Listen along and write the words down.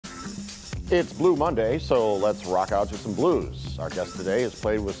It's Blue Monday, so let's rock out to some blues. Our guest today has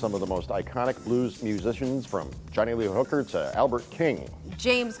played with some of the most iconic blues musicians, from Johnny Lee Hooker to Albert King.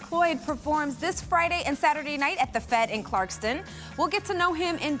 James Cloyd performs this Friday and Saturday night at the Fed in Clarkston. We'll get to know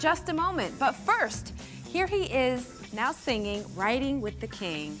him in just a moment, but first, here he is now singing Riding with the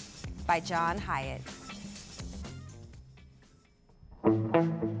King by John Hiatt.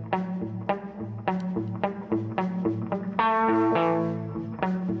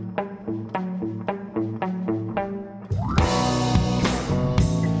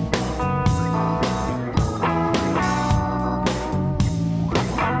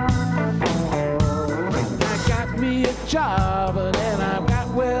 Job and I've got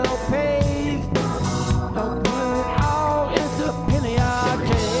well paid. I'll put it all into penny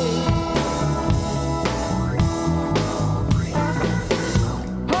arcade.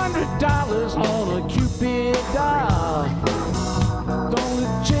 $100 on a Cupid doll. The only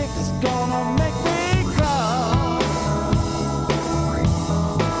chick is gonna make me call.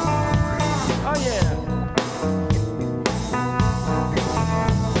 Oh yeah.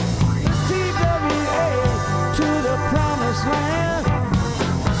 Land.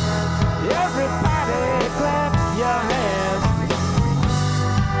 Everybody clap your hands.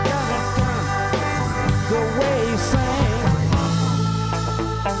 The way he sings.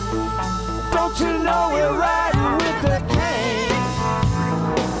 Don't you know we're riding with the king?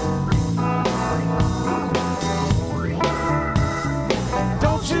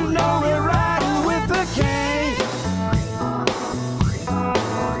 Don't you know we're riding with the king?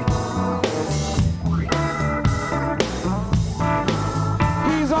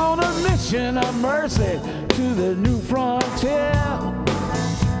 Of mercy to the new frontier.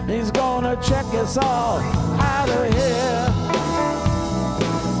 He's gonna check us all out of here.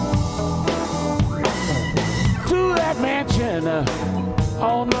 To that mansion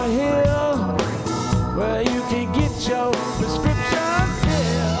on the hill where you can get your prescription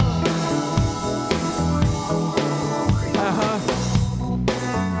filled.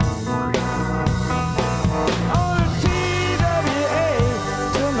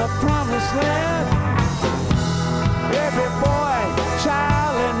 Land. Every boy,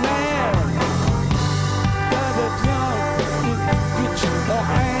 child, and man, gotta get your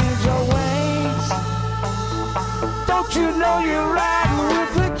angel wings. Don't you know you're riding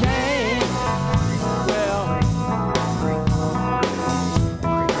with the king? Well,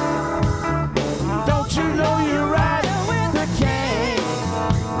 don't you know you're riding with the king?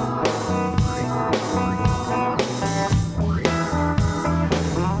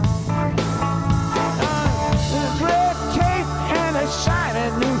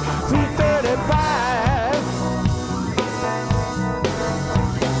 Shining new 335.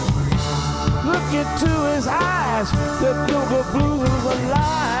 Look into his eyes, the blues is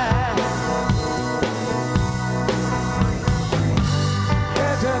alive.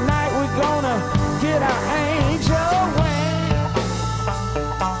 Yeah, tonight we're gonna get our angel wings.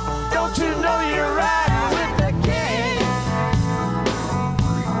 Don't you know you're riding with the king?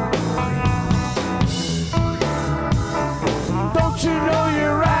 Don't you know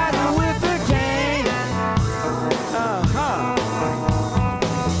you're riding with the king?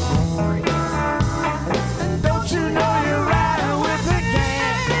 Don't you know you're riding with the king?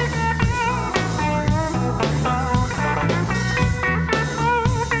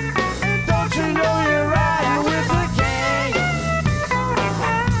 Don't you know you're riding with the king?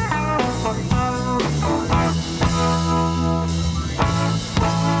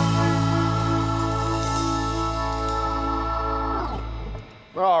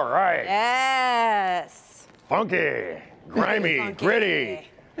 All right. Yes. Funky, grimy, Funky. gritty.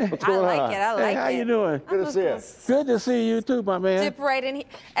 What's going on? I like it. How you doing? Good to see you. Good to see you too, my man. Dip right in here.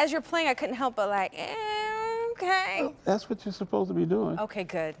 As you're playing, I couldn't help but like, okay. That's what you're supposed to be doing. Okay,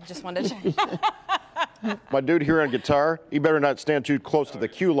 good. Just wanted to check. My dude here on guitar, he better not stand too close to the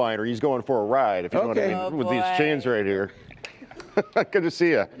cue line or he's going for a ride, if you know what I mean, Oh, with these boy. chains right here. Good to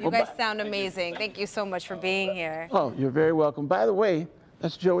see you. You guys sound amazing. Thank you so much for being here. Oh, you're very welcome. By the way,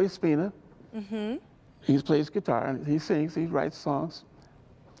 that's Joey Spina. Mm-hmm. He plays guitar and he sings, he writes songs.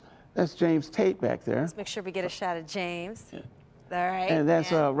 That's James Tate back there. Let's make sure we get a shot of James. Yeah. All right. And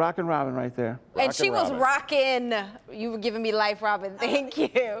that's Rockin' Robin right there. And she was rocking. You were giving me life, Robin. Thank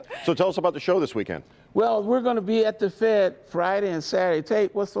you. So tell us about the show this weekend. Well, we're going to be at the Fed Friday and Saturday.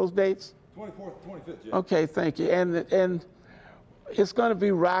 Tate, what's those dates? 24th, 25th, yeah. Okay, thank you. And it's going to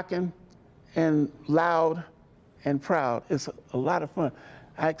be rocking and loud and proud. It's a lot of fun.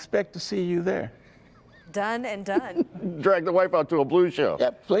 I expect to see you there. Done and done. Drag the wife out to a blues show.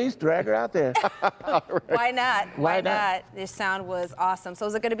 Yep, please drag her out there. Why not? Why not? This sound was awesome. So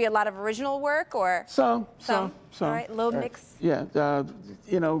is it going to be a lot of original work or? Some. All right, little mix. Yeah,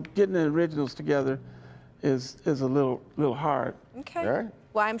 you know, getting the originals together is a little hard. Okay. All right.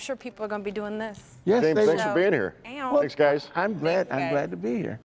 Well, I'm sure people are going to be doing this. Yes, James, they thanks will. for being here. Ow. Thanks, guys. I'm glad Thanks, guys. to be here.